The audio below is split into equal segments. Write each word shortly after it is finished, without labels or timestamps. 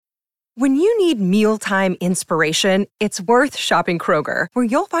When you need mealtime inspiration, it's worth shopping Kroger, where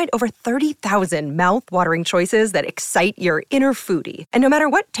you'll find over 30,000 mouth-watering choices that excite your inner foodie. And no matter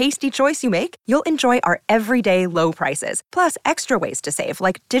what tasty choice you make, you'll enjoy our everyday low prices, plus extra ways to save,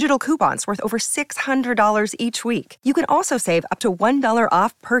 like digital coupons worth over $600 each week. You can also save up to $1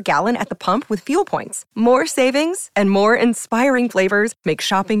 off per gallon at the pump with fuel points. More savings and more inspiring flavors make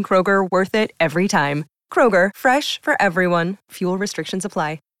shopping Kroger worth it every time. Kroger, fresh for everyone. Fuel restrictions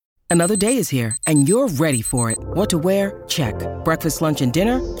apply. Another day is here, and you're ready for it. What to wear? Check. Breakfast, lunch, and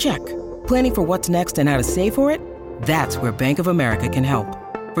dinner? Check. Planning for what's next and how to save for it? That's where Bank of America can help.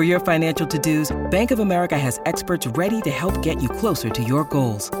 For your financial to-dos, Bank of America has experts ready to help get you closer to your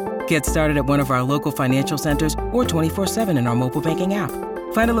goals. Get started at one of our local financial centers or 24/7 in our mobile banking app.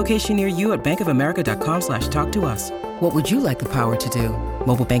 Find a location near you at bankofamerica.com/talktous. What would you like the power to do?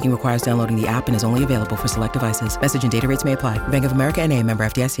 Mobile banking requires downloading the app and is only available for select devices. Message and data rates may apply. Bank of America N.A., member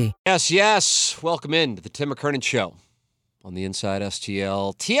FDIC. Yes. Welcome in to the Tim McKernan Show on the Inside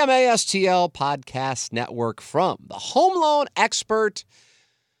STL, TMA STL Podcast Network from the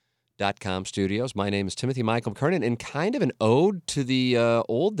HomeLoanExpert.com studios. My name is Timothy Michael McKernan, and kind of an ode to the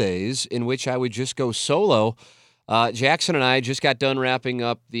old days in which I would just go solo. Jackson and I just got done wrapping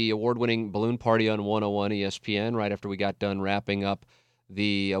up the award-winning balloon party on 101 ESPN right after we got done wrapping up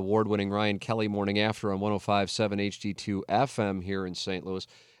the award-winning Ryan Kelly Morning After on 105.7 HD2 FM here in St. Louis.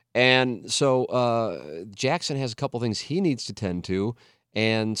 And so Jackson has a couple things he needs to tend to.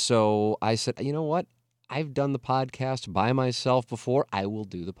 And so I said, you know what? I've done the podcast by myself before. I will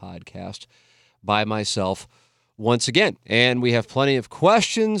do the podcast by myself once again. And we have plenty of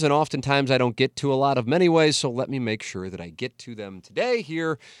questions, and oftentimes I don't get to a lot of them anyways, so let me make sure that I get to them today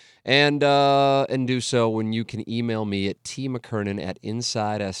here and do so when you can email me at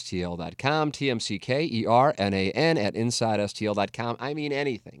tmckernan@insidestl.com, TMCKERNAN at insidestl.com. I mean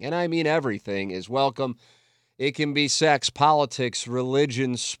anything, and I mean everything is welcome. It can be sex, politics,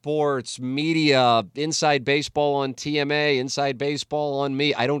 religion, sports, media, inside baseball on TMA, inside baseball on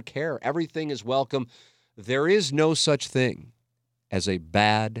me. I don't care. Everything is welcome. There is no such thing as a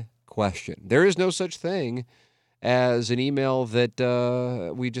bad question. There is no such thing as an email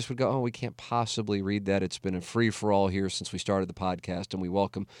that we just would go, oh, we can't possibly read that. It's been a free-for-all here since we started the podcast, and we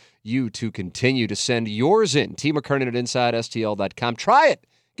welcome you to continue to send yours in. T. McKernan at InsideSTL.com. Try it.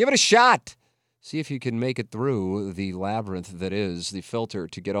 Give it a shot. See if you can make it through the labyrinth that is the filter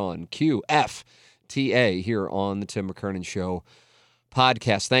to get on QFTA here on the Tim McKernan Show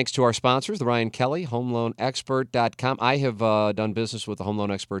podcast. Thanks to our sponsors, the Ryan Kelly, HomeLoanExpert.com. I have done business with the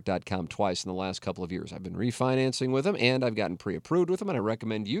HomeLoanExpert.com twice in the last couple of years. I've been refinancing with them, and I've gotten pre-approved with them, and I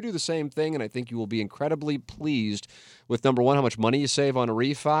recommend you do the same thing, and I think you will be incredibly pleased with, number one, how much money you save on a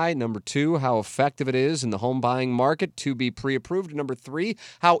refi, number two, how effective it is in the home buying market to be pre-approved, and number three,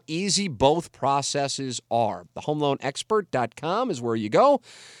 how easy both processes are. The HomeLoanExpert.com is where you go.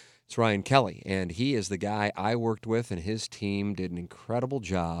 It's Ryan Kelly, and he is the guy I worked with, and his team did an incredible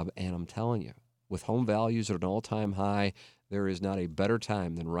job. And I'm telling you, with home values at an all-time high, there is not a better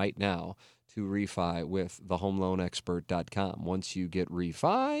time than right now to refi with thehomeloanexpert.com. Once you get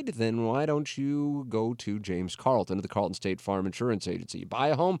refied, then why don't you go to James Carlton of the Carlton State Farm Insurance Agency? Buy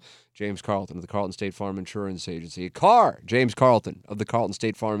a home, James Carlton of the Carlton State Farm Insurance Agency. A car, James Carlton of the Carlton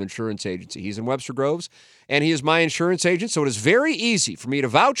State Farm Insurance Agency. He's in Webster Groves, and he is my insurance agent, so it is very easy for me to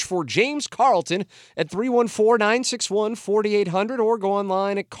vouch for James Carlton at 314-961-4800 or go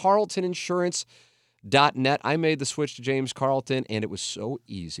online at carltoninsurance.net. I made the switch to James Carlton, and it was so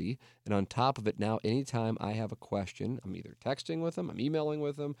easy. And on top of it, now anytime I have a question, I'm either texting with them, I'm emailing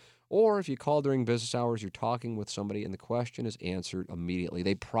with them, or if you call during business hours, you're talking with somebody, and the question is answered immediately.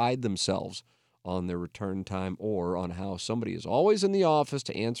 They pride themselves on their return time or on how somebody is always in the office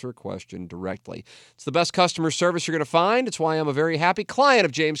to answer a question directly. It's the best customer service you're going to find. It's why I'm a very happy client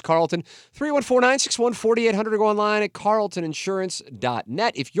of James Carlton. 314-961-4800 or go online at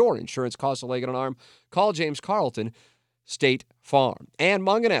carltoninsurance.net. If your insurance costs a leg and an arm, call James Carlton, State Farm. And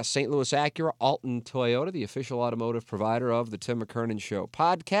Munganess, St. Louis Acura, Alton Toyota, the official automotive provider of the Tim McKernan Show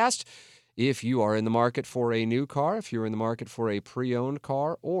podcast. If you are in the market for a new car, if you're in the market for a pre-owned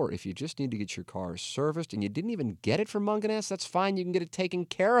car, or if you just need to get your car serviced and you didn't even get it from Munganess, that's fine. You can get it taken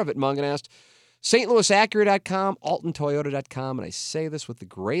care of at Munganess. stlouisacura.com, altontoyota.com, and I say this with the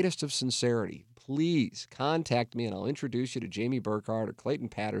greatest of sincerity. Please contact me, and I'll introduce you to Jamie Burkhardt or Clayton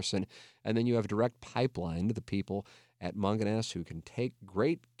Patterson, and then you have a direct pipeline to the people at Munganess who can take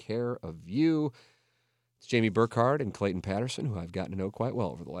great care of you. It's Jamie Burkhardt and Clayton Patterson, who I've gotten to know quite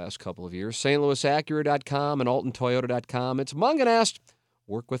well over the last couple of years. stlouisacura.com and altontoyota.com. It's Munganess,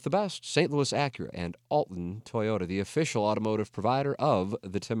 work with the best. St. Louis Acura and Alton Toyota, the official automotive provider of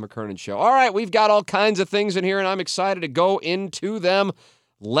the Tim McKernan Show. All right, we've got all kinds of things in here, and I'm excited to go into them.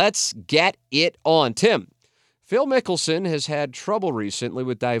 Let's get it on. Tim, Phil Mickelson has had trouble recently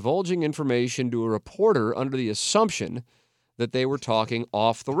with divulging information to a reporter under the assumption that they were talking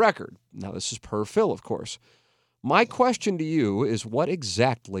off the record. Now, this is per Phil, of course. My question to you is, what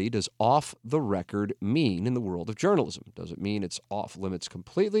exactly does off the record mean in the world of journalism? Does it mean it's off limits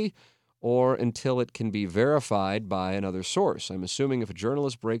completely, or until it can be verified by another source? I'm assuming if a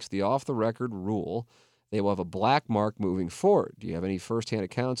journalist breaks the off the record rule, they will have a black mark moving forward. Do you have any firsthand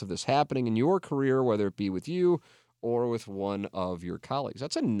accounts of this happening in your career, whether it be with you or with one of your colleagues?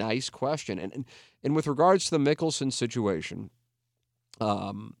 That's a nice question. And with regards to the Mickelson situation,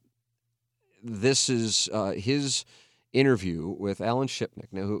 this is his interview with Alan Shipnuck.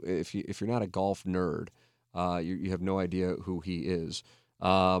 Now, who, if you're not a golf nerd, you have no idea who he is.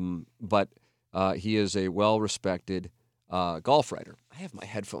 But he is a well-respected golf writer. I have my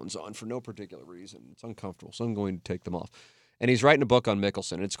headphones on for no particular reason. It's uncomfortable, so I'm going to take them off. And he's writing a book on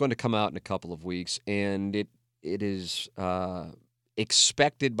Mickelson. It's going to come out in a couple of weeks, and it is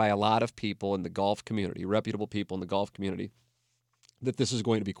expected by a lot of people in the golf community, reputable people in the golf community, that this is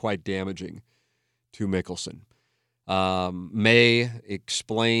going to be quite damaging to Mickelson. May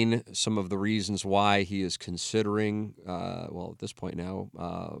explain some of the reasons why he is considering, at this point now,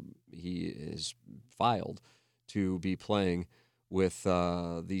 he is filed to be playing with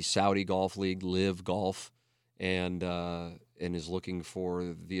the Saudi Golf League, Live Golf, and is looking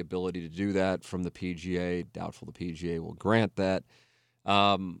for the ability to do that from the PGA. Doubtful the PGA will grant that.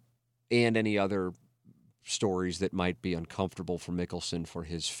 And any other stories that might be uncomfortable for Mickelson, for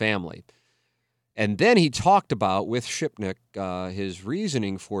his family. And then he talked about, with Shipnuck, his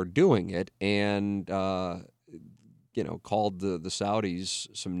reasoning for doing it, and called the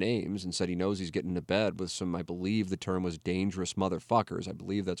Saudis some names and said he knows he's getting into bed with some, I believe the term was dangerous motherfuckers. I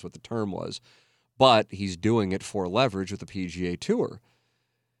believe that's what the term was. But he's doing it for leverage with the PGA Tour.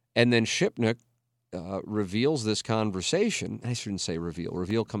 And then Shipnuck reveals this conversation. I shouldn't say reveal.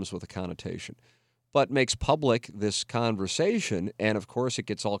 Reveal comes with a connotation. But makes public this conversation, and of course it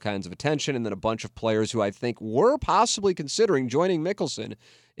gets all kinds of attention, and then a bunch of players who I think were possibly considering joining Mickelson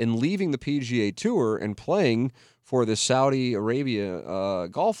and leaving the PGA Tour and playing for the Saudi Arabia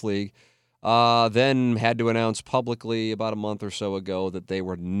Golf League then had to announce publicly about a month or so ago that they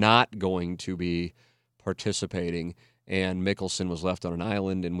were not going to be participating, and Mickelson was left on an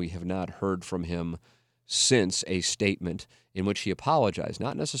island, and we have not heard from him since a statement in which he apologized,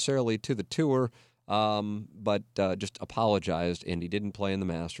 not necessarily to the tour, but just apologized, and he didn't play in the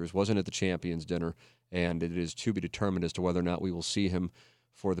Masters, wasn't at the Champions Dinner, and it is to be determined as to whether or not we will see him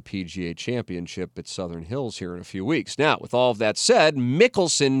for the PGA Championship at Southern Hills here in a few weeks. Now, with all of that said,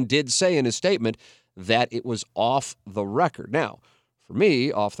 Mickelson did say in his statement that it was off the record. Now, for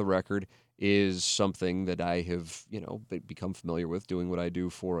me, off the record is something that I have, become familiar with doing what I do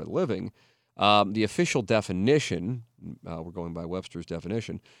for a living. The official definition, we're going by Webster's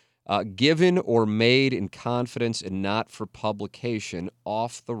definition, given or made in confidence and not for publication,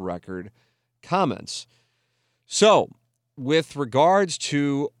 off-the-record comments. So, with regards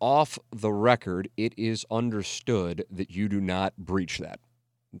to off-the-record, it is understood that you do not breach that.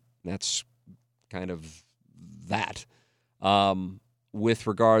 That's kind of that. With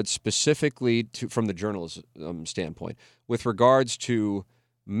regards specifically to, from the journalism standpoint, with regards to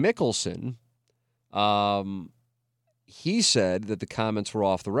Mickelson, he said that the comments were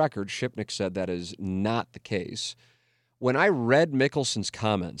off the record. Shipnuck said that is not the case. When I read Mickelson's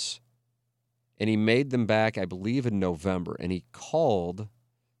comments, and he made them back, I believe, in November, and he called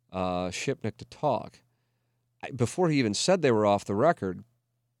Shipnuck to talk, before he even said they were off the record,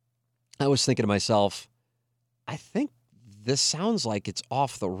 I was thinking to myself, I think this sounds like it's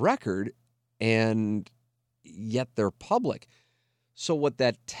off the record, and yet they're public. So what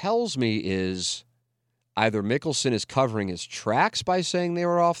that tells me is either Mickelson is covering his tracks by saying they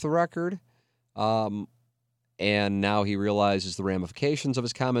were off the record, and now he realizes the ramifications of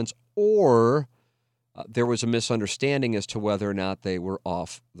his comments, or there was a misunderstanding as to whether or not they were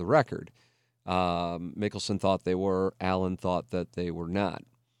off the record. Mickelson thought they were. Allen thought that they were not.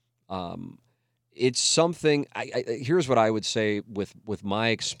 It's something. Here's what I would say with my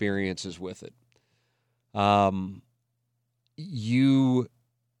experiences with it.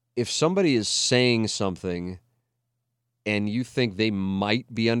 If somebody is saying something and you think they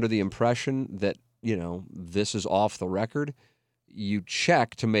might be under the impression that, this is off the record, you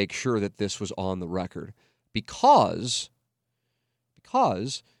check to make sure that this was on the record. Because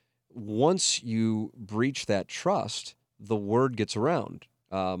once you breach that trust, the word gets around.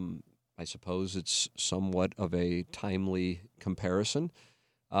 I suppose it's somewhat of a timely comparison.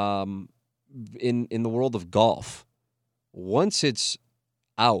 In the world of golf, once it's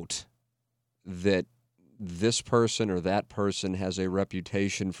out that this person or that person has a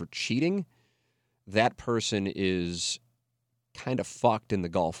reputation for cheating, that person is kind of fucked in the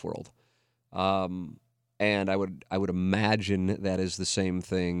golf world. And I would imagine that is the same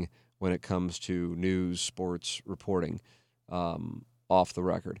thing when it comes to news, sports reporting, off the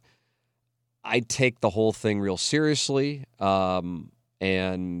record. I take the whole thing real seriously,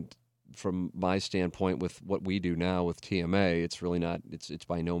 and from my standpoint with what we do now with TMA, it's really not, it's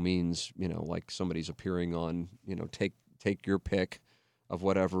by no means, like somebody's appearing on, take your pick of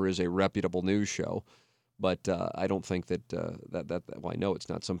whatever is a reputable news show. But I don't think that, well, I know it's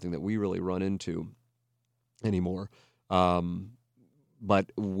not something that we really run into anymore.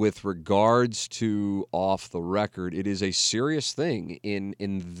 But with regards to off the record, it is a serious thing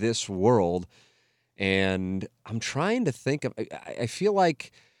in this world. And I'm trying to think of, I feel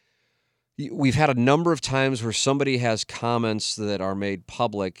like we've had a number of times where somebody has comments that are made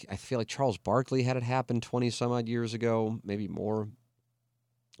public. I feel like Charles Barkley had it happen 20 some odd years ago, maybe more,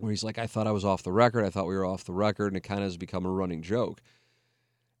 where he's like, I thought I was off the record. I thought we were off the record. And it kind of has become a running joke.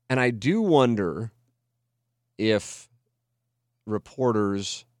 And I do wonder if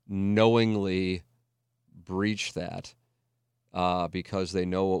reporters knowingly breach that because they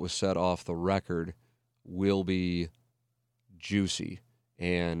know what was said off the record will be juicy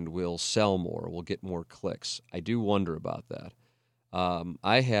and will sell more, will get more clicks. I do wonder about that.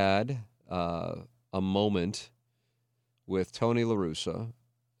 I had a moment with Tony La Russa.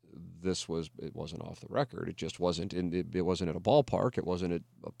 It wasn't off the record. It just wasn't it wasn't at a ballpark. It wasn't at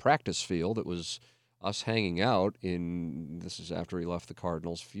a practice field. It was us hanging out this is after he left the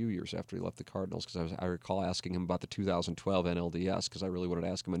Cardinals, a few years after he left the Cardinals, because I recall asking him about the 2012 NLDS because I really wanted to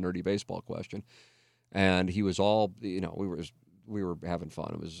ask him a nerdy baseball question. And he was all, we were having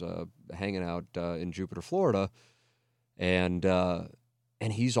fun. It was hanging out in Jupiter, Florida. And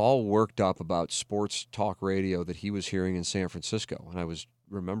he's all worked up about sports talk radio that he was hearing in San Francisco. And I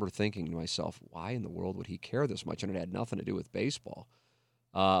remember thinking to myself, why in the world would he care this much? And it had nothing to do with baseball.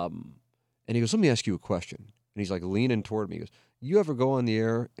 And he goes, let me ask you a question. And he's like leaning toward me. He goes, you ever go on the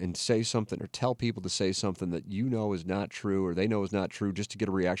air and say something or tell people to say something that you know is not true or they know is not true just to get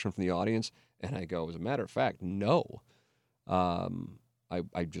a reaction from the audience? And I go, as a matter of fact, no. I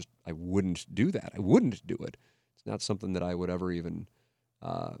wouldn't do that. I wouldn't do it. It's not something that I would ever even,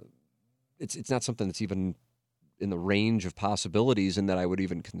 it's not something that's even in the range of possibilities and that I would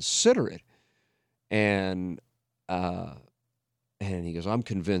even consider it. And he goes, I'm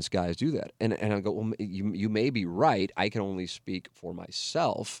convinced guys do that. And I go, well, you may be right. I can only speak for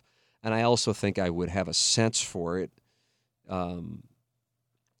myself. And I also think I would have a sense for it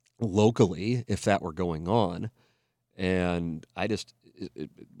locally if that were going on. And I just,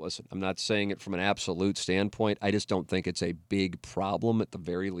 listen, I'm not saying it from an absolute standpoint. I just don't think it's a big problem, at the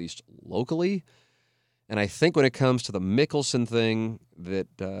very least locally. And I think when it comes to the Mickelson thing that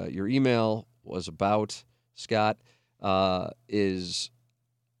your email was about, Scott, is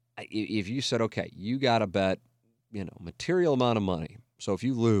if you said, okay, you got to bet, material amount of money. So if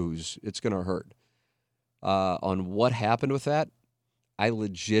you lose, it's going to hurt. On what happened with that, I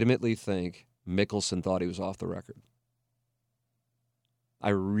legitimately think Mickelson thought he was off the record. I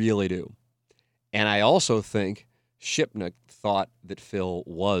really do. And I also think Shipnuck thought that Phil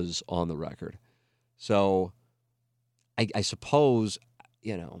was on the record. So I suppose,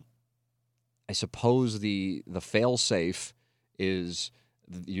 I suppose the fail-safe is,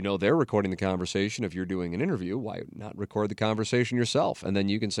 they're recording the conversation. If you're doing an interview, why not record the conversation yourself? And then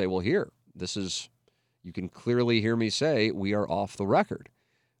you can say, well, here, you can clearly hear me say we are off the record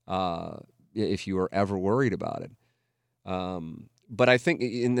if you are ever worried about it. But I think,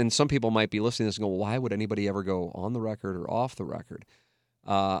 and some people might be listening to this and go, well, why would anybody ever go on the record or off the record?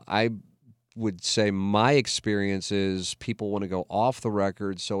 I would say my experience is people want to go off the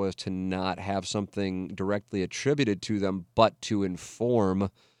record so as to not have something directly attributed to them, but to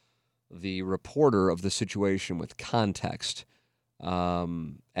inform the reporter of the situation with context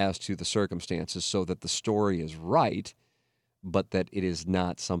as to the circumstances so that the story is right, but that it is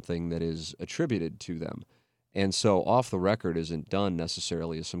not something that is attributed to them. And so off the record isn't done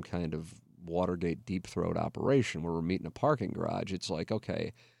necessarily as some kind of Watergate deep throat operation where we're meeting a parking garage. It's like,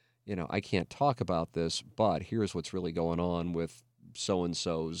 okay, I can't talk about this, but here's what's really going on with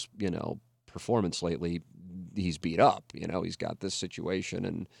so-and-so's, performance lately. He's beat up, he's got this situation,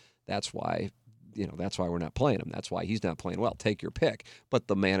 and that's why we're not playing him. That's why he's not playing well. Take your pick. But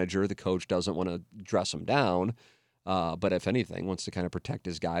the manager, the coach doesn't want to dress him down. But if anything, wants to kind of protect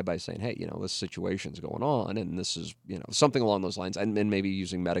his guy by saying, hey, this situation's going on, and this is, something along those lines. And maybe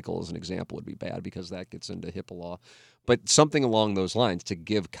using medical as an example would be bad because that gets into HIPAA law. But something along those lines to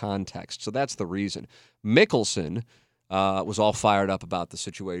give context. So that's the reason. Mickelson was all fired up about the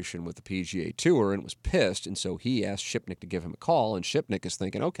situation with the PGA Tour and was pissed, and so he asked Shipnick to give him a call, and Shipnick is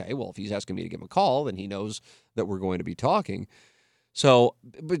thinking, okay, well, if he's asking me to give him a call, then he knows that we're going to be talking. So,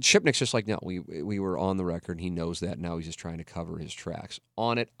 but Shipnick's just like, no, we were on the record, and he knows that. Now he's just trying to cover his tracks.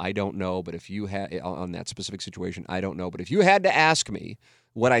 On it, I don't know, but if you had, on that specific situation, I don't know, but if you had to ask me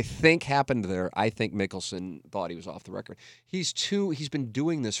what I think happened there, I think Mickelson thought he was off the record. He's been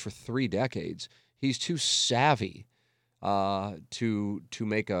doing this for 3 decades. He's too savvy to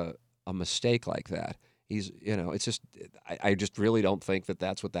make a mistake like that. It's just, I just really don't think that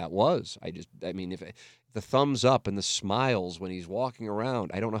that's what that was. I mean, if the thumbs up and the smiles when he's walking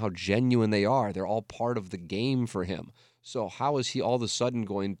around, I don't know how genuine they are. They're all part of the game for him. So how is he all of a sudden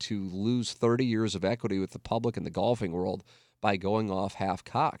going to lose 30 years of equity with the public and the golfing world by going off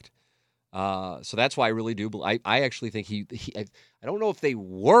half-cocked? So that's why I really do. I actually think I don't know if they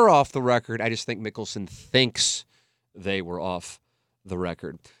were off the record. I just think Mickelson thinks they were off the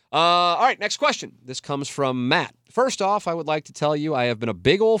record. All right, next question. This comes from Matt. First off, I would like to tell you I have been a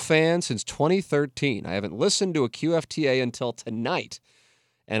big old fan since 2013. I haven't listened to a QFTA until tonight,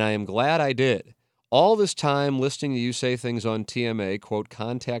 and I am glad I did. All this time listening to you say things on TMA, quote,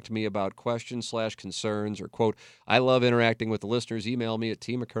 contact me about questions/concerns, or, quote, I love interacting with the listeners. Email me at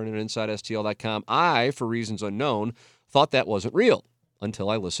tmckernan@InsideSTL.com. I, for reasons unknown, thought that wasn't real until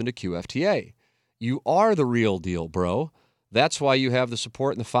I listened to QFTA. You are the real deal, bro. That's why you have the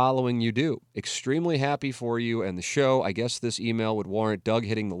support and the following you do. Extremely happy for you and the show. I guess this email would warrant Doug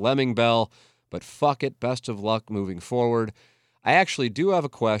hitting the lemming bell, but fuck it. Best of luck moving forward. I actually do have a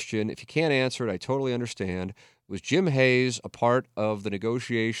question. If you can't answer it, I totally understand. Was Jim Hayes a part of the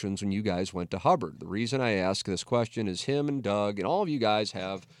negotiations when you guys went to Hubbard? The reason I ask this question is him and Doug and all of you guys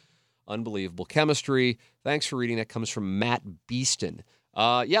have unbelievable chemistry. Thanks for reading. That comes from Matt Beeston.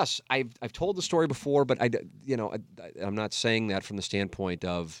 Yes, I've told the story before, but I'm not saying that from the standpoint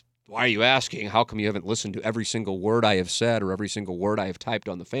of, why are you asking? How come you haven't listened to every single word I have said or every single word I have typed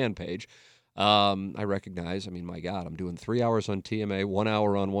on the fan page? I recognize, my God, I'm doing 3 hours on TMA, 1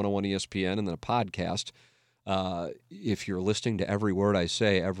 hour on 101 ESPN, and then a podcast. If you're listening to every word I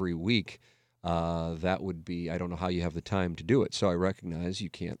say every week, that would be, I don't know how you have the time to do it. So I recognize you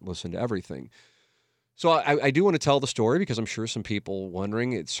can't listen to everything. So I do want to tell the story because I'm sure some people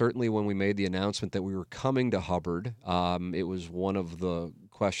wondering. It's certainly when we made the announcement that we were coming to Hubbard, it was one of the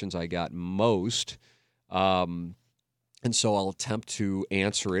questions I got most. And so I'll attempt to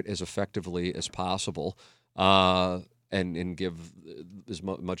answer it as effectively as possible and give as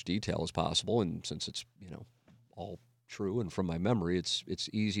much detail as possible. And since it's all true and from my memory, it's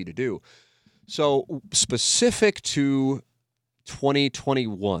easy to do. So specific to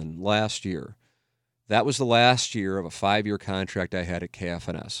 2021, last year, that was the last year of a 5-year contract I had at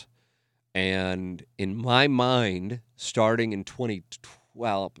KFNS. And in my mind, starting in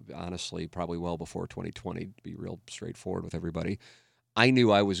honestly, probably well before 2020, to be real straightforward with everybody, I knew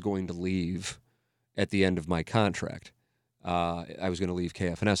I was going to leave at the end of my contract. I was going to leave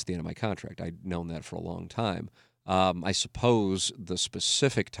KFNS at the end of my contract. I'd known that for a long time. I suppose the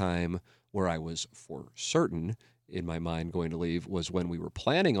specific time where I was for certain in my mind going to leave was when we were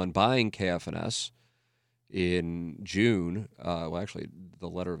planning on buying KFNS in June. Actually, the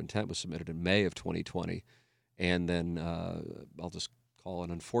letter of intent was submitted in May of 2020. And then I'll just call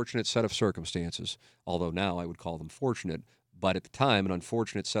an unfortunate set of circumstances, although now I would call them fortunate. But at the time, an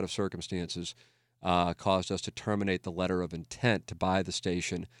unfortunate set of circumstances caused us to terminate the letter of intent to buy the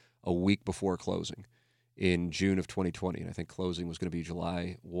station a week before closing in June of 2020. And I think closing was going to be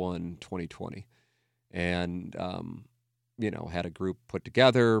July 1, 2020. And had a group put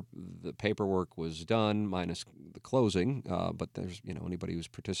together. The paperwork was done, minus the closing. But there's, anybody who's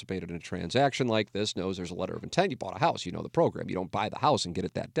participated in a transaction like this knows there's a letter of intent. You bought a house, the program. You don't buy the house and get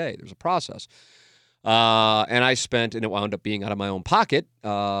it that day. There's a process. And it wound up being out of my own pocket,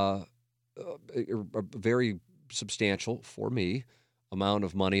 a very substantial, for me, amount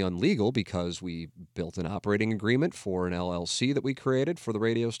of money on legal because we built an operating agreement for an LLC that we created for the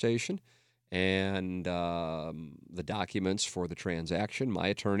radio station. And the documents for the transaction, my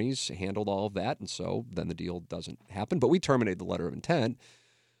attorneys handled all of that, and so then the deal doesn't happen. But we terminated the letter of intent.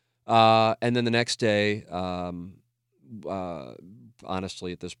 And then the next day,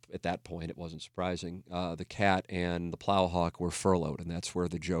 honestly, at that point, it wasn't surprising. The Cat and the Plowhawk were furloughed, and that's where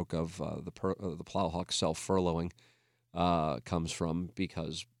the joke of the Plowhawk self-furloughing comes from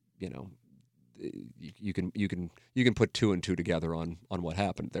because, you can put two and two together on what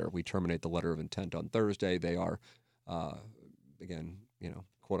happened there. We terminate the letter of intent on Thursday. They are, again,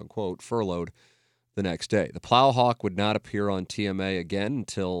 quote unquote, furloughed the next day. The Plowhawk would not appear on TMA again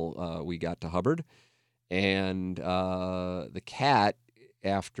until we got to Hubbard, and the Cat,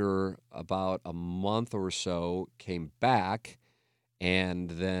 after about a month or so, came back,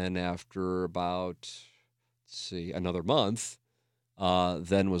 and then after about another month,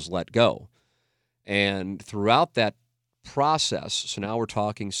 then was let go. And throughout that process, so now we're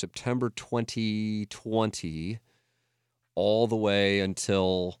talking September 2020, all the way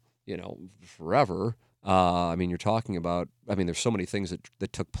until, forever. You're talking about, there's so many things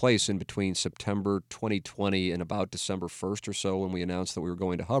that took place in between September 2020 and about December 1st or so when we announced that we were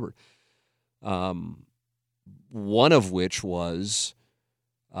going to Hubbard. One of which was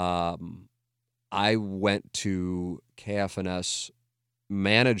I went to KFNS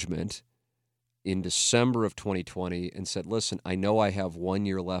management in December of 2020 and said, listen, I know I have 1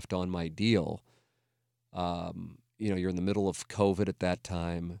 year left on my deal. You're in the middle of COVID at that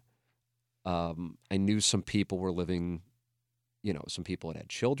time. I knew some people were living, some people had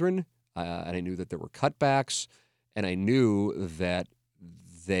children, and I knew that there were cutbacks, and I knew that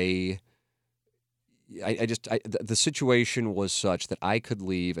the situation was such that I could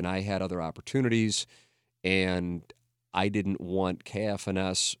leave and I had other opportunities, and I didn't want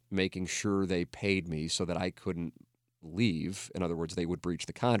KFNS making sure they paid me so that I couldn't leave. In other words, they would breach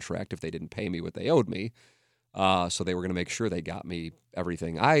the contract if they didn't pay me what they owed me. So they were going to make sure they got me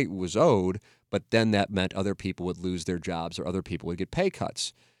everything I was owed, but then that meant other people would lose their jobs or other people would get pay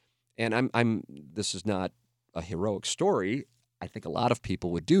cuts. And this is not a heroic story. I think a lot of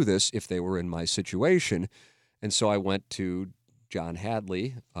people would do this if they were in my situation. And so I went to John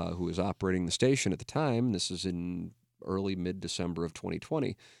Hadley, who was operating the station at the time. This is in mid-December of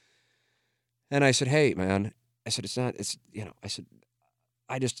 2020. And I said, hey, man,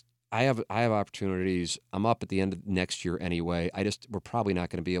 I have opportunities. I'm up at the end of next year anyway. We're probably not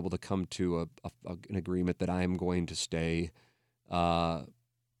going to be able to come to an agreement that I'm going to stay.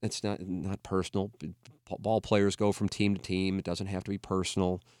 It's not personal. Ball players go from team to team. It doesn't have to be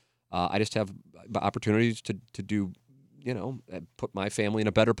personal. I just have opportunities to do, put my family in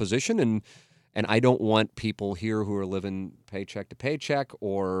a better position, and I don't want people here who are living paycheck to paycheck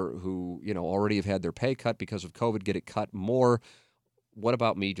or who, already have had their pay cut because of COVID get it cut more. What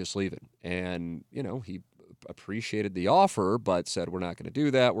about me just leaving? And, he appreciated the offer, but said, we're not going to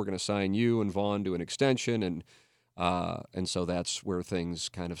do that. We're going to sign you and Vaughn to an extension. And so that's where things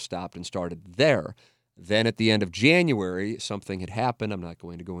kind of stopped and started there. Then at the end of January, something had happened. I'm not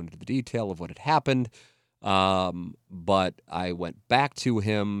going to go into the detail of what had happened, but I went back to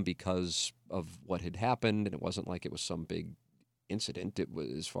him because of what had happened, and it wasn't like it was some big incident. It was,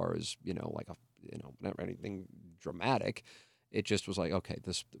 as far as, not anything dramatic. It just was like, okay,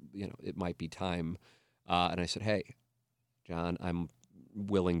 this, it might be time. And I said, hey, John, I'm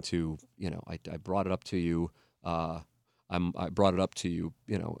willing to, I brought it up to you. I brought it up to you,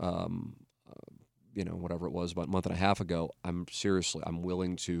 whatever it was, about a month and a half ago. I'm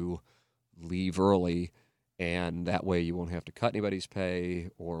willing to leave early, and that way you won't have to cut anybody's pay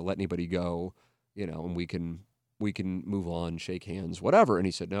or let anybody go, and we can move on, shake hands, whatever. And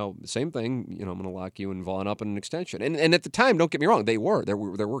he said, no, same thing. I'm going to lock you and Vaughn up in an extension. And at the time, don't get me wrong, there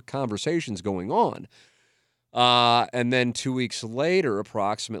were conversations going on. And then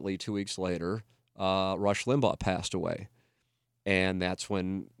approximately 2 weeks later, Rush Limbaugh passed away. And that's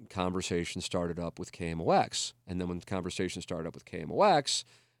when conversations started up with KMOX. And then when the conversation started up with KMOX,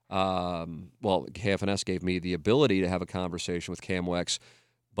 KFNS gave me the ability to have a conversation with KMOX,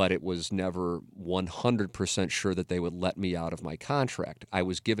 but it was never 100% sure that they would let me out of my contract. I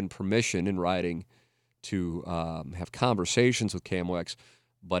was given permission in writing to have conversations with KMOX,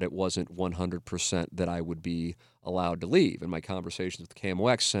 but it wasn't 100% that I would be allowed to leave. And my conversations with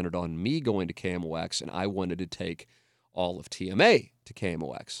KMOX centered on me going to KMOX, and I wanted to take all of TMA to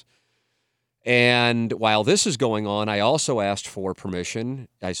KMOX. And while this is going on, I also asked for permission.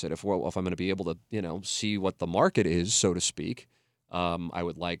 I said, if I'm going to be able to, see what the market is, so to speak, I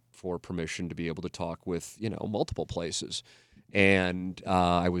would like for permission to be able to talk with, multiple places. And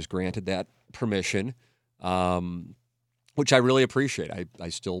I was granted that permission, which I really appreciate. I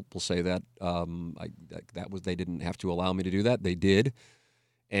still will say that they didn't have to allow me to do that. They did.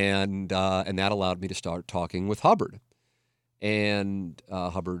 And that allowed me to start talking with Hubbard. And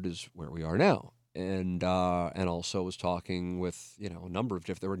Hubbard is where we are now. And also was talking with, there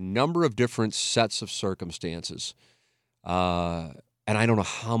were a number of different sets of circumstances. And I don't know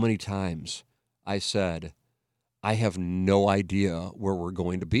how many times I said, I have no idea where we're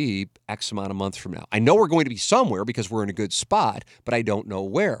going to be X amount of months from now. I know we're going to be somewhere because we're in a good spot, but I don't know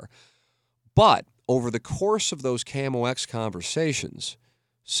where. But over the course of those KMOX conversations,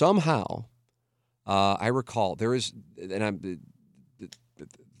 somehow I recall there is, and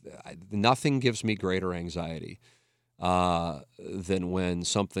nothing gives me greater anxiety than when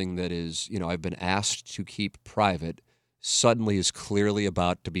something that is, I've been asked to keep private suddenly is clearly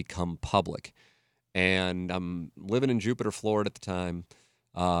about to become public. And I'm living in Jupiter, Florida at the time,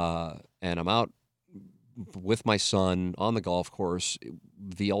 and I'm out with my son on the golf course,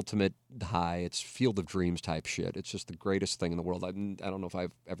 the ultimate high. It's Field of Dreams type shit. It's just the greatest thing in the world. I don't know if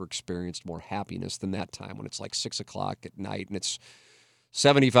I've ever experienced more happiness than that time when it's like 6 o'clock at night and it's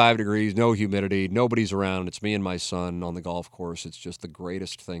 75 degrees, no humidity, nobody's around. It's me and my son on the golf course. It's just the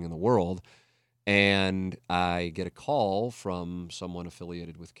greatest thing in the world. And I get a call from someone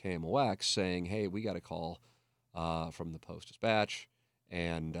affiliated with KMOX saying, hey, we got a call from the Post-Dispatch,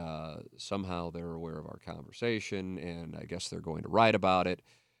 and somehow they're aware of our conversation, and I guess they're going to write about it.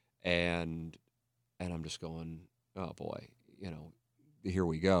 And I'm just going, oh, boy, here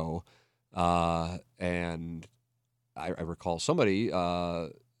we go. And I recall somebody,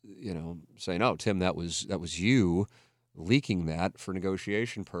 saying, oh, Tim, that was you leaking that for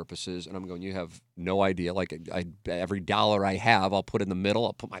negotiation purposes. And I'm going, you have no idea. Like, every dollar I have, I'll put in the middle.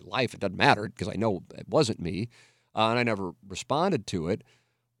 I'll put my life. It doesn't matter because I know it wasn't me. And I never responded to it.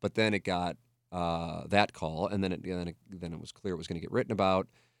 But then it got that call, and then it was clear it was going to get written about.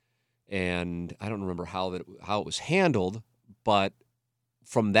 And I don't remember how it was handled, but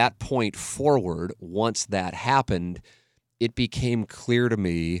from that point forward, once that happened, it became clear to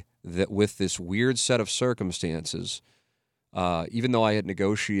me that with this weird set of circumstances, even though I had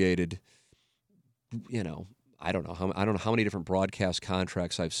negotiated, I don't know how many different broadcast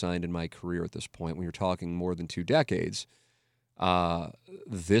contracts I've signed in my career at this point. When you're talking more than 2 decades,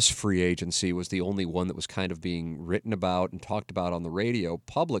 this free agency was the only one that was kind of being written about and talked about on the radio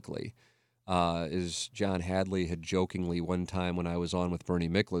publicly. As John Hadley had jokingly one time when I was on with Bernie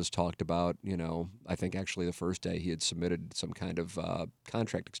Miklasz talked about, I think actually the first day he had submitted some kind of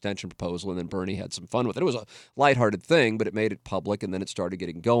contract extension proposal, and then Bernie had some fun with it. It was a lighthearted thing, but it made it public, and then it started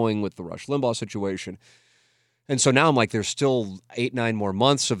getting going with the Rush Limbaugh situation. And so now I'm like, there's still 8-9 more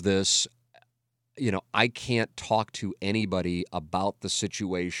months of this. I can't talk to anybody about the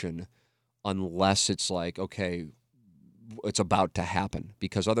situation unless it's like, okay, it's about to happen,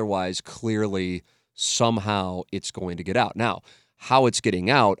 because otherwise clearly somehow it's going to get out. Now, how it's getting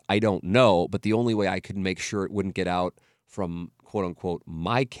out, I don't know, but the only way I could make sure it wouldn't get out from quote unquote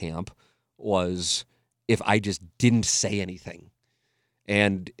my camp was if I just didn't say anything.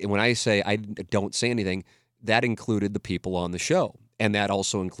 And when I say I don't say anything, that included the people on the show, and that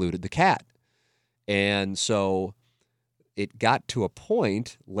also included the cat. And so it got to a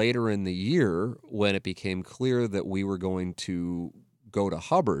point later in the year when it became clear that we were going to go to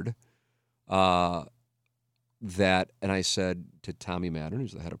Hubbard, and I said to Tommy Madden,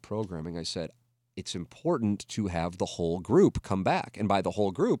 who's the head of programming, I said, it's important to have the whole group come back. And by the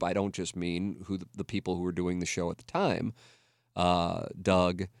whole group, I don't just mean the people who were doing the show at the time,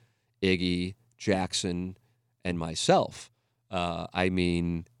 Doug, Iggy, Jackson, and myself. I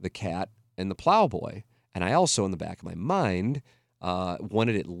mean the cat and the plowboy. And I also, in the back of my mind,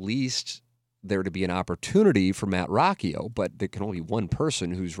 wanted at least there to be an opportunity for Matt Rocchio, but there can only be one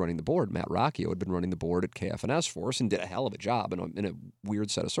person who's running the board. Matt Rocchio had been running the board at KFNS for us and did a hell of a job in a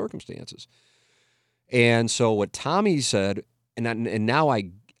weird set of circumstances. And so what Tommy said, and now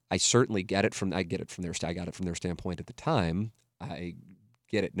I certainly get it from I got it from their standpoint at the time. I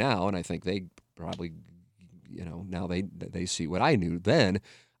get it now, and I think they probably, now they see what I knew then.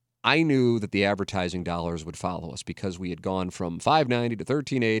 I knew that the advertising dollars would follow us because we had gone from $5.90 to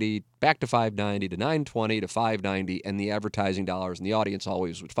 $13.80, back to $5.90 to $9.20 to $5.90, and the advertising dollars and the audience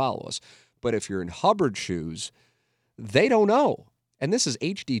always would follow us. But if you're in Hubbard shoes, they don't know. And this is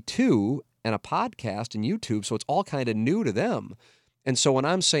HD2 and a podcast and YouTube, so it's all kind of new to them. And so when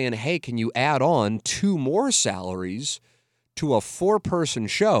I'm saying, hey, can you add on 2 more salaries to a 4-person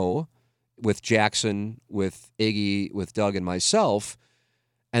show with Jackson, with Iggy, with Doug, and myself,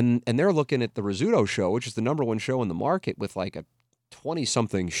 and they're looking at the Rizzuto show, which is the number 1 show in the market with like a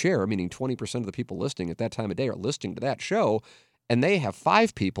 20-something share, meaning 20% of the people listening at that time of day are listening to that show, and they have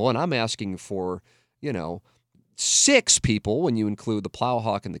 5 people, and I'm asking for, 6 people when you include the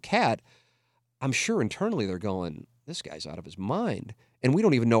Plowhawk and the cat. I'm sure internally they're going, this guy's out of his mind, and we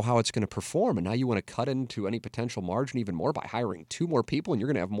don't even know how it's going to perform, and now you want to cut into any potential margin even more by hiring 2 more people, and you're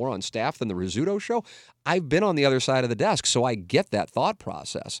going to have more on staff than the Rizzuto show? I've been on the other side of the desk, so I get that thought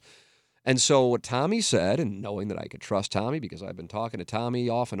process. And so what Tommy said, and knowing that I could trust Tommy because I've been talking to Tommy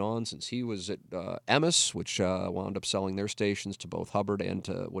off and on since he was at Emmis, which wound up selling their stations to both Hubbard and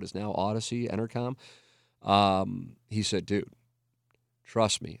to what is now Odyssey, Entercom. He said, dude,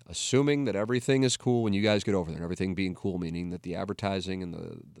 trust me, assuming that everything is cool when you guys get over there, and everything being cool, meaning that the advertising and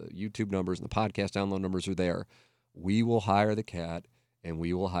the YouTube numbers and the podcast download numbers are there, we will hire the Cat and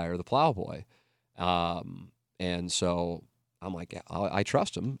we will hire the Plowboy. And so I'm like, yeah, I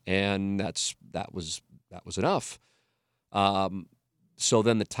trust him, and that was enough. So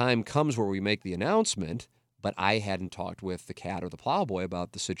then the time comes where we make the announcement, but I hadn't talked with the Cat or the Plowboy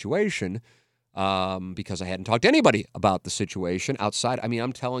about the situation because I hadn't talked to anybody about the situation outside. I mean,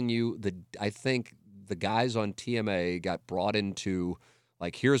 I'm telling you, I think the guys on TMA got brought into,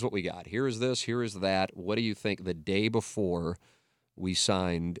 like, here's what we got. Here is this. Here is that. What do you think? The day before we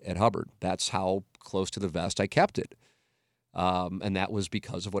signed at Hubbard. That's how close to the vest I kept it. And that was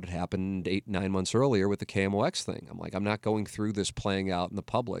because of what had happened 8-9 months earlier with the KMOX thing. I'm like, I'm not going through this playing out in the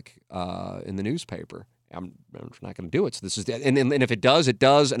public, in the newspaper. I'm not going to do it. So this is, and if it does, it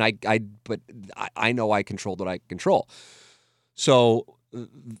does. And but I know I control what I control. So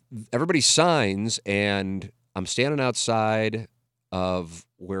everybody signs, and I'm standing outside of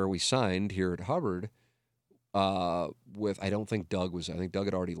where we signed here at Hubbard, with, I think Doug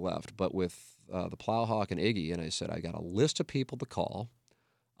had already left, but with the Plowhawk and Iggy, and I said, I got a list of people to call.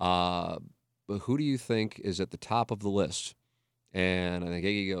 But who do you think is at the top of the list? And I think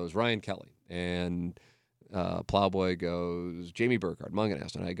Iggy goes, Ryan Kelly. And Plowboy goes, Jamie Burkhardt,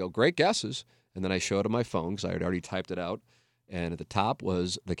 Munganast. And I go, great guesses. And then I showed him my phone because I had already typed it out. And at the top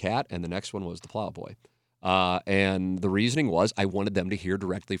was the Cat, and the next one was the Plowboy. And the reasoning was I wanted them to hear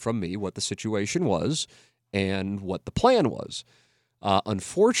directly from me what the situation was and what the plan was.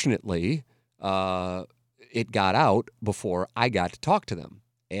 Unfortunately, it got out before I got to talk to them.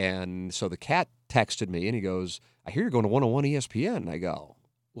 And so the Cat texted me, and he goes, I hear you're going to 101 ESPN. And I go,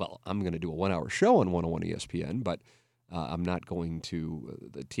 well, I'm going to do a 1-hour show on 101 ESPN, but I'm not going to,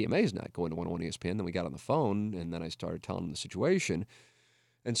 the TMA is not going to 101 ESPN. Then we got on the phone, and then I started telling him the situation.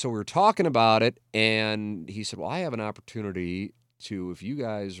 And so we were talking about it, and he said, well, I have an opportunity to, if you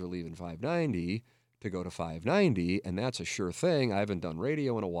guys are leaving 590, to go to 590, and that's a sure thing. I haven't done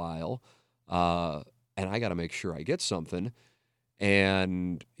radio in a while, and I got to make sure I get something.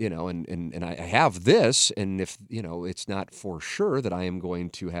 And, and I have this, and if, it's not for sure that I am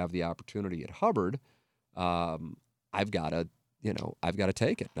going to have the opportunity at Hubbard, I've got to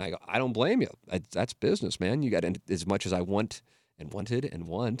take it. And I go, I don't blame you. That's business, man. You got, as much as I want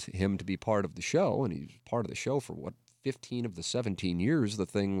him to be part of the show, and he's part of the show for 15 of the 17 years the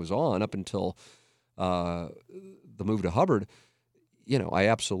thing was on, up until the move to Hubbard. I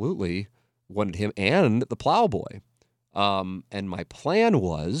absolutely wanted him and the Plowboy. And my plan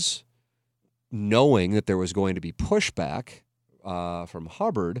was, knowing that there was going to be pushback from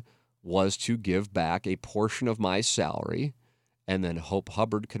Hubbard, was to give back a portion of my salary and then hope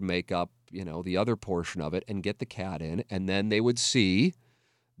Hubbard could make up, the other portion of it and get the Cat in. And then they would see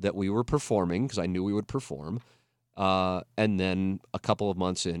that we were performing, because I knew we would perform. And then a couple of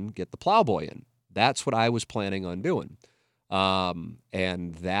months in, get the Plowboy in. That's what I was planning on doing.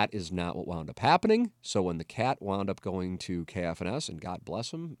 And that is not what wound up happening. So when the Cat wound up going to KFNS, and God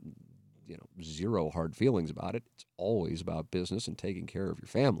bless him, zero hard feelings about it. It's always about business and taking care of your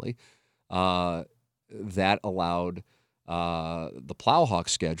family. That allowed the Plowhawk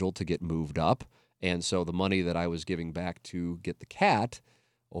schedule to get moved up. And so the money that I was giving back to get the Cat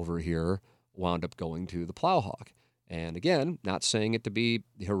over here wound up going to the Plowhawk. And again, not saying it to be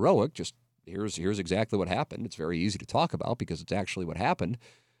heroic, just here's exactly what happened. It's very easy to talk about because it's actually what happened.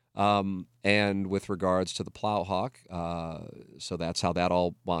 And with regards to the Plowhawk, so that's how that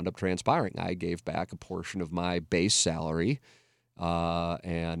all wound up transpiring. I gave back a portion of my base salary,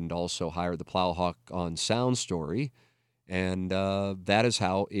 and also hired the Plowhawk on Sound Story. And that is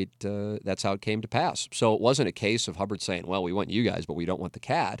how that's how it came to pass. So it wasn't a case of Hubbard saying, well, we want you guys, but we don't want the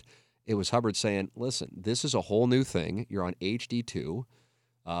Cat. It was Hubbard saying, listen, this is a whole new thing. You're on HD2.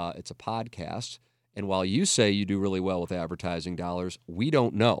 It's a podcast. And while you say you do really well with advertising dollars, we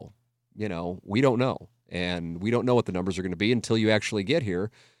don't know. We don't know. And we don't know what the numbers are going to be until you actually get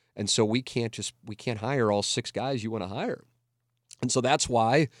here. And so we can't hire all 6 guys you want to hire. And so that's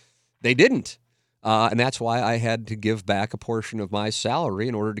why they didn't. And that's why I had to give back a portion of my salary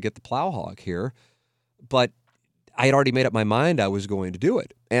in order to get the Plowhawk here. But I had already made up my mind I was going to do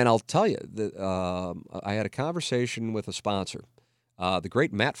it. And I'll tell you, I had a conversation with a sponsor, the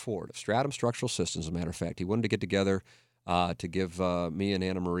great Matt Ford of Stratum Structural Systems, as a matter of fact. He wanted to get together to give me and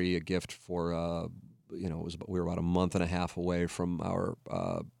Anna Marie a gift for we were about a month and a half away from our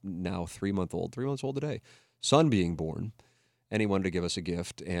now 3 months old today, son being born, and he wanted to give us a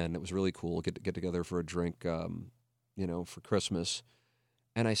gift, and it was really cool. Get together for a drink, for Christmas.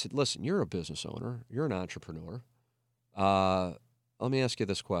 And I said, listen, you're a business owner, you're an entrepreneur. Let me ask you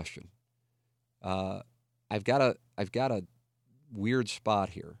this question. I've got a weird spot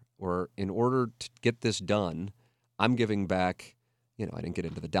here where, in order to get this done, I'm giving back. I didn't get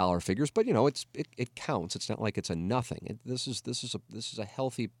into the dollar figures, but it counts. It's not like it's a nothing. This is a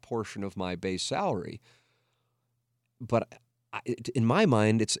healthy portion of my base salary. But in my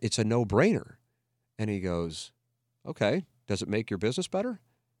mind, it's a no-brainer. And he goes, okay, does it make your business better?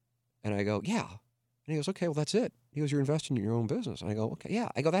 And I go, yeah. And he goes, okay, well, that's it. He goes, you're investing in your own business. And I go, okay, yeah.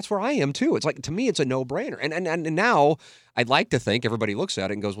 I go, that's where I am too. It's like, to me, it's a no-brainer. And now I'd like to think everybody looks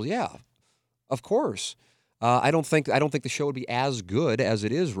at it and goes, well, yeah, of course. I don't think the show would be as good as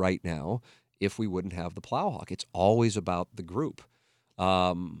it is right now if we wouldn't have the Plowhawk. It's always about the group.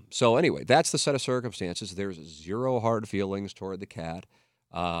 So anyway, that's the set of circumstances. There's zero hard feelings toward the cat.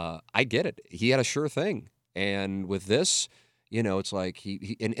 I get it. He had a sure thing. And with this, it's like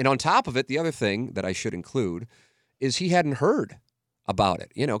he and on top of it, the other thing that I should include is he hadn't heard about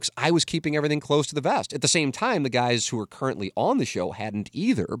it, because I was keeping everything close to the vest. At the same time, the guys who are currently on the show hadn't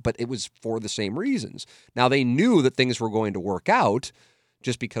either, but it was for the same reasons. Now, they knew that things were going to work out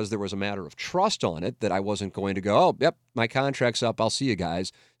just because there was a matter of trust on it, that I wasn't going to go, oh, yep, my contract's up, I'll see you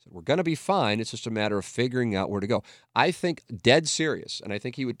guys. So we're going to be fine. It's just a matter of figuring out where to go. I think dead serious, and I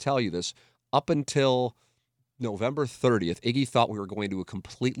think he would tell you this, up until November 30th, Iggy thought we were going to a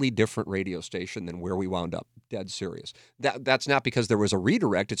completely different radio station than where we wound up. Dead serious. That's not because there was a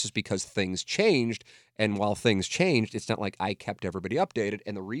redirect. It's just because things changed. And while things changed, it's not like I kept everybody updated.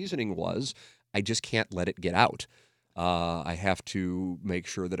 And the reasoning was, I just can't let it get out. I have to make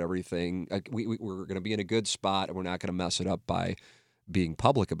sure that everything, we're going to be in a good spot, and we're not going to mess it up by being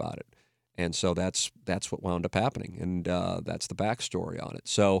public about it. And so that's what wound up happening. And that's the backstory on it.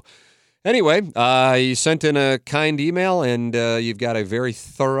 So anyway, you sent in a kind email, and you've got a very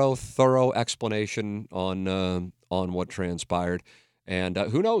thorough explanation on what transpired. And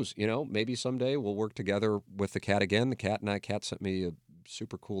who knows, maybe someday we'll work together with the cat again. The cat sent me a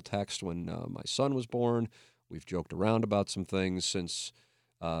super cool text when my son was born. We've joked around about some things since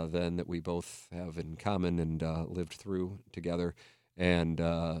then that we both have in common and lived through together. And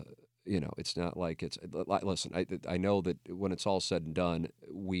it's not like it's. Listen, I know that when it's all said and done,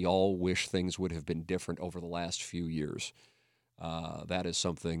 we all wish things would have been different over the last few years. That is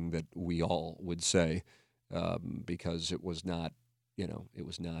something that we all would say because it was not, it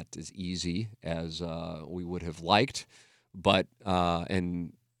was not as easy as we would have liked. But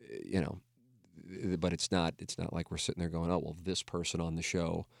but it's not like we're sitting there going, oh, well, this person on the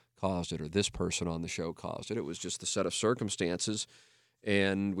show caused it, or this person on the show caused it. It was just the set of circumstances.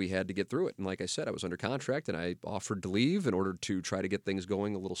 And we had to get through it. And like I said, I was under contract, and I offered to leave in order to try to get things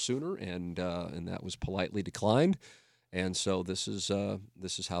going a little sooner, and that was politely declined. And so this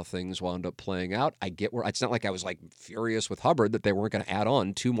is how things wound up playing out. I get where it's not like I was like furious with Hubbard that they weren't going to add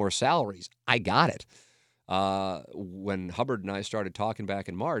on 2 more salaries. I got it. When Hubbard and I started talking back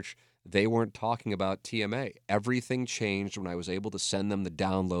in March, they weren't talking about TMA. Everything changed when I was able to send them the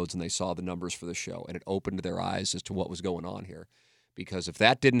downloads and they saw the numbers for the show, and it opened their eyes as to what was going on here. Because if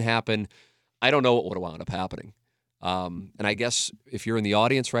that didn't happen, I don't know what would have wound up happening. And I guess if you're in the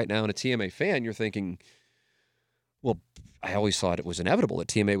audience right now and a TMA fan, you're thinking, well, I always thought it was inevitable that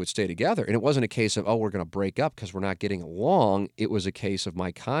TMA would stay together. And it wasn't a case of, oh, we're going to break up because we're not getting along. It was a case of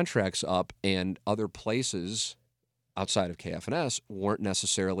my contract's up, and other places outside of KFNS weren't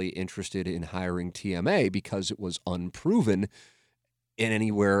necessarily interested in hiring TMA because it was unproven in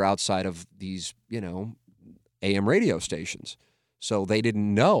anywhere outside of these, AM radio stations. So they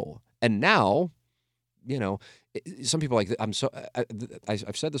didn't know. And now, some people I've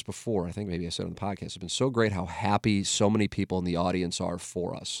said this before. I think maybe I said it on the podcast. It's been so great how happy so many people in the audience are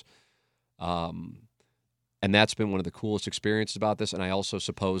for us. And that's been one of the coolest experiences about this. And I also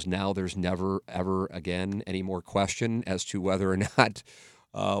suppose now there's never, ever again any more question as to whether or not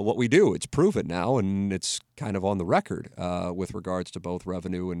what we do. It's proven now, and it's kind of on the record with regards to both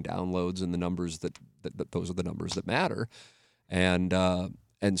revenue and downloads and the numbers that those are the numbers that matter. And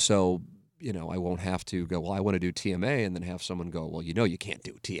so, I won't have to go, well, I want to do TMA, and then have someone go, well, you can't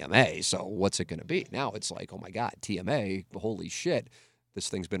do TMA, so what's it going to be? Now it's like, oh, my God, TMA, holy shit, this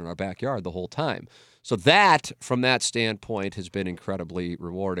thing's been in our backyard the whole time. So that, from that standpoint, has been incredibly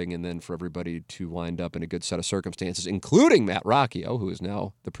rewarding, and then for everybody to wind up in a good set of circumstances, including Matt Rocchio, who is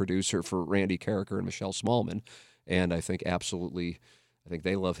now the producer for Randy Carricker and Michelle Smallman, and I think absolutely I think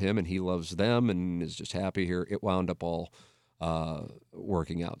they love him and he loves them and is just happy here. It wound up all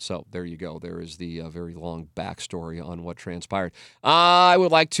working out. So there you go. There is the very long backstory on what transpired. I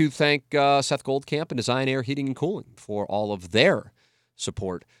would like to thank Seth Goldcamp and Design Air Heating and Cooling for all of their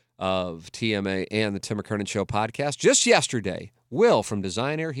support of TMA and the Tim McKernan Show podcast. Just yesterday, Will from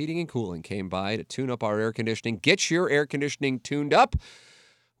Design Air Heating and Cooling came by to tune up our air conditioning. Get your air conditioning tuned up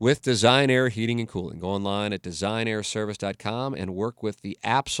with Design Air Heating and Cooling. Go online at designairservice.com and work with the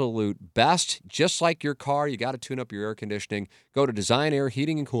absolute best. Just like your car, you got to tune up your air conditioning. Go to Design Air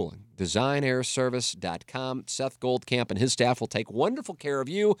Heating and Cooling, designairservice.com. Seth Goldcamp and his staff will take wonderful care of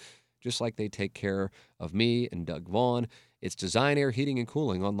you, just like they take care of me and Doug Vaughn. It's Design Air Heating and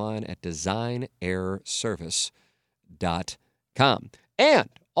Cooling online at designairservice.com. And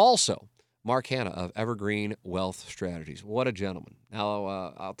also, Mark Hanna of Evergreen Wealth Strategies. What a gentleman. Now,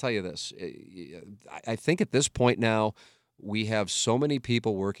 I'll tell you this. I think at this point now, we have so many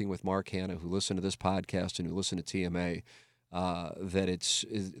people working with Mark Hanna who listen to this podcast and who listen to TMA that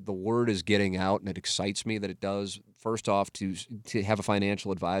the word is getting out, and it excites me that it does. First off, to have a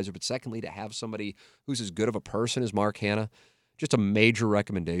financial advisor, but secondly, to have somebody who's as good of a person as Mark Hanna. Just a major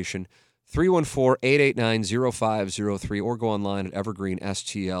recommendation. 314-889-0503 or go online at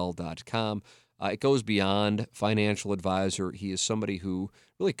evergreenstl.com. It goes beyond financial advisor. He is somebody who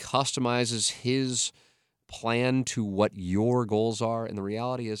really customizes his plan to what your goals are. And the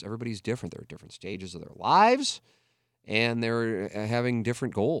reality is everybody's different. They're at different stages of their lives, and they're having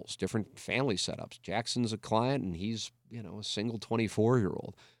different goals, different family setups. Jackson's a client, and he's a single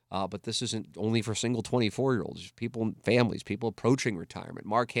 24-year-old. But this isn't only for single 24-year-olds. People, families, people approaching retirement.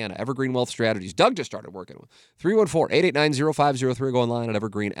 Mark Hanna, Evergreen Wealth Strategies. Doug just started working with 314-889-0503. Go online at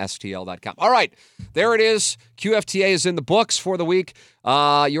evergreenstl.com. All right, there it is. QFTA is in the books for the week.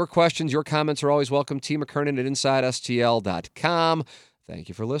 Your questions, your comments are always welcome. T. McKernan at InsideSTL.com. Thank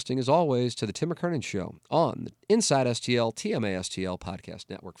you for listening, as always, to the Tim McKernan Show on the Inside STL, TMA STL Podcast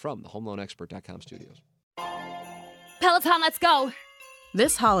Network from the HomeLoanExpert.com studios. Peloton, let's go.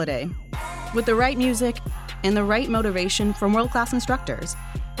 This holiday, with the right music and the right motivation from world-class instructors,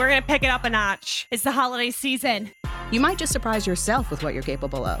 we're going to pick it up a notch. It's the holiday season. You might just surprise yourself with what you're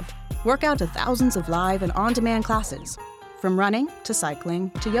capable of. Work out to thousands of live and on-demand classes, from running to cycling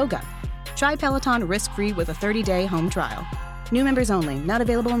to yoga. Try Peloton risk-free with a 30-day home trial. New members only, not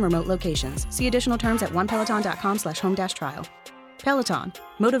available in remote locations. See additional terms at onepeloton.com/home-trial. Peloton,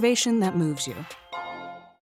 motivation that moves you.